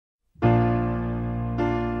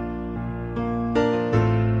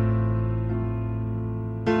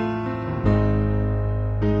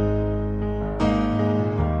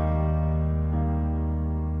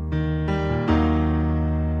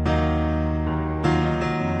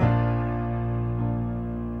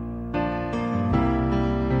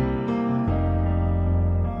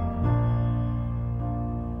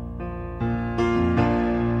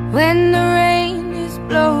when the rain is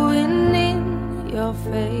blowing in your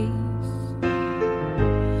face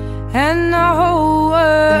and the whole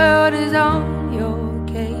world is on your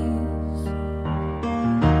case.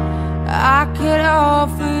 I could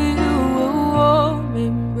offer you a warm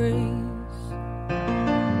embrace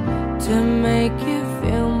to make you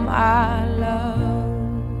feel my love.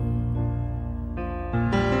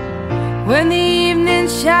 When the evening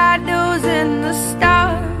shadows and the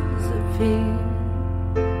stars appear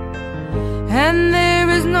and there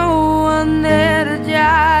is no one there to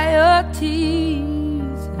dry your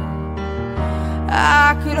tears,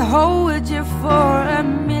 I could hold you for a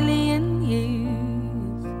million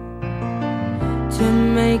years to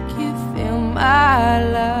make you feel my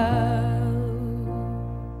love.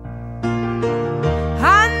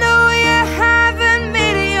 I know you haven't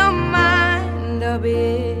made your mind up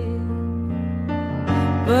yet,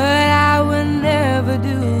 but I will never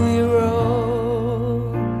do you wrong.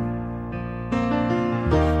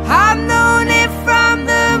 I've known it from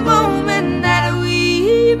the moment that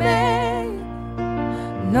we met,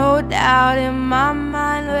 no doubt in my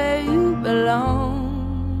mind where you belong.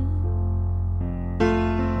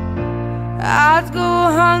 I go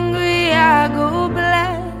hungry, I go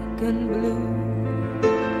black and blue,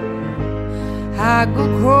 I go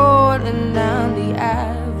crawling down the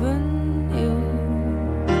avenue.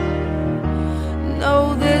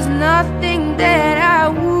 No, there's nothing that I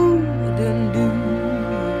wouldn't do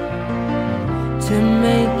to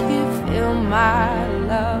make you feel my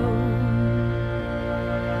love.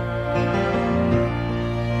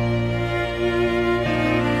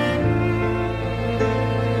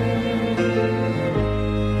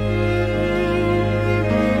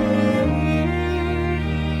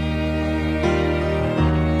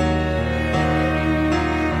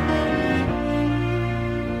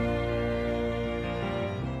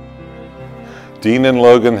 Dean and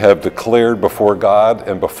Logan have declared before God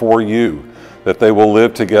and before you that they will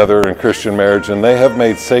live together in Christian marriage, and they have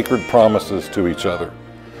made sacred promises to each other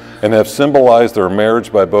and have symbolized their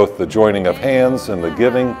marriage by both the joining of hands and the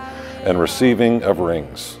giving and receiving of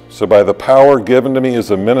rings. So by the power given to me as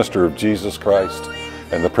a minister of Jesus Christ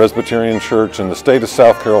and the Presbyterian Church in the state of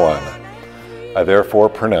South Carolina, I therefore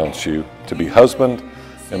pronounce you to be husband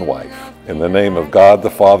and wife, in the name of God the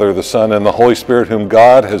Father, the Son, and the Holy Spirit, whom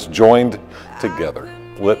God has joined together.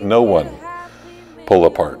 Let no one pull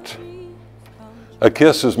apart. A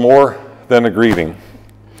kiss is more than a greeting.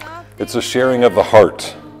 It's a sharing of the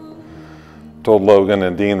heart. Told Logan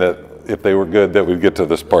and Dean that if they were good, that we'd get to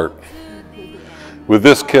this part. With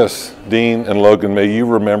this kiss, Dean and Logan, may you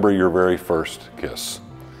remember your very first kiss.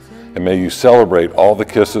 And may you celebrate all the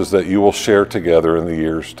kisses that you will share together in the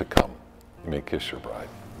years to come. You may kiss your bride.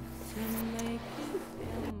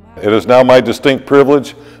 It is now my distinct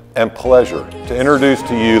privilege and pleasure to introduce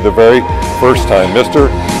to you the very first time Mr.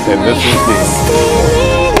 and Mrs. Dean.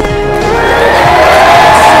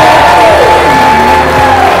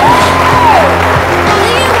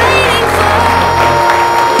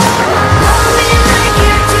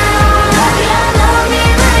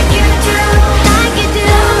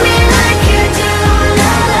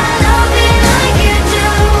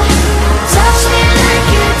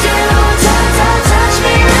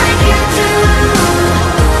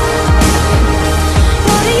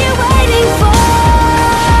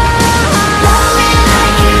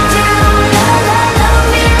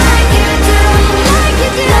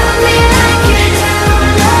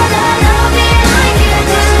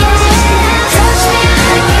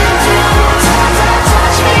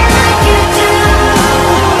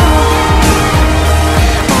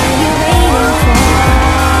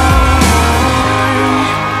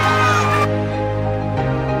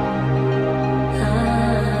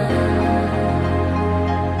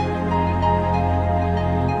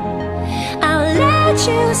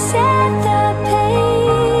 You set the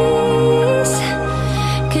pace,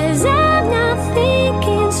 'cause I'm not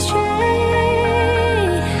thinking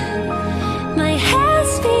straight. My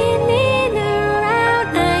head's spinning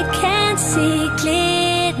around, I can't see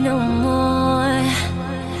clear no more.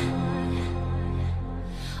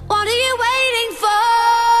 What are you waiting for?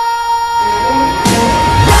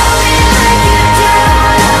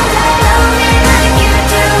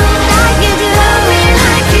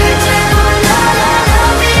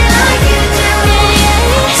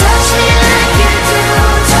 Yeah.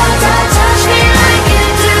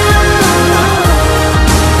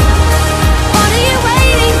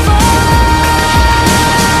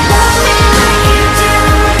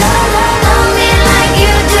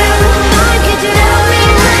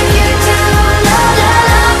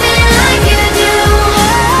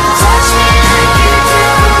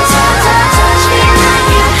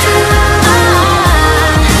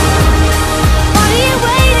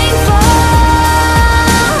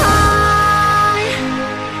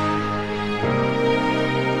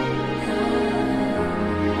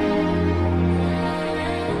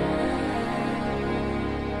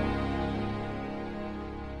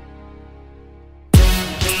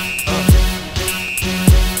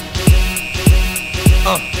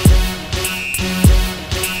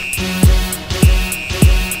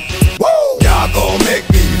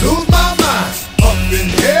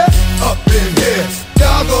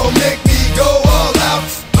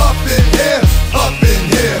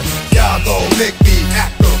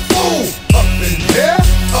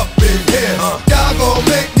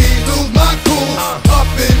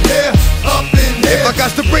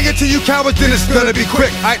 to you cowards, then it's gonna be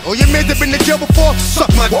quick. Alright, all your men that been to jail before,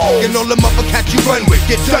 suck my dick. And all them upper cats you run with,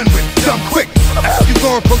 get done with, dumb quick. You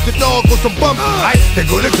gon' approach the dog with some bump. Alright, they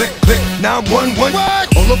go to click, click, 911.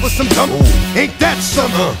 All over some dump. Ain't that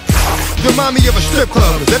something? You remind me of a strip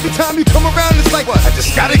club, 'cause every time you come around it's like, I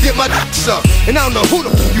just gotta get my sucked. And I don't know who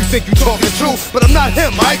the f you think you talking to, but I'm not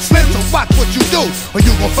him, alright Slim, so watch what you do, or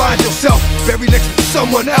you gon' find yourself buried next to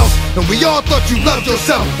someone else. And we all thought you loved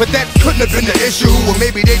yourself, but that couldn't have been the issue. Or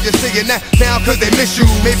maybe they just saying that now 'cause they miss you.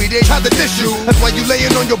 Maybe they tried to diss you, that's why you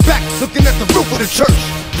laying on your back, looking at the roof of the church.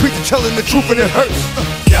 Preacher telling the truth and it hurts.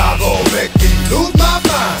 Y'all gon' make me lose my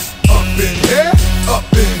mind. Up in here, up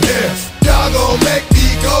in here. Y'all gon' make me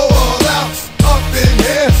go all out. Up in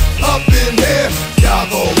here, up in here. Y'all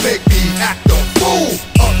gon' make me act a fool.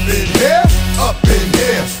 Up in here, up in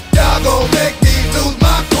here. Y'all gon' make me lose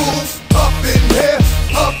my cool. Up in here,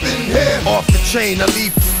 up in here. Off the chain, I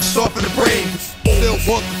leave off of the brain. Still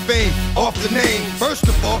want the fame, off the name. First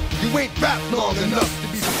of all, you ain't rap long enough to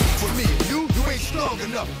be for me. You ain't strong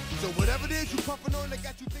enough. So whatever it is you puffin' on, they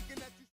got you thinking.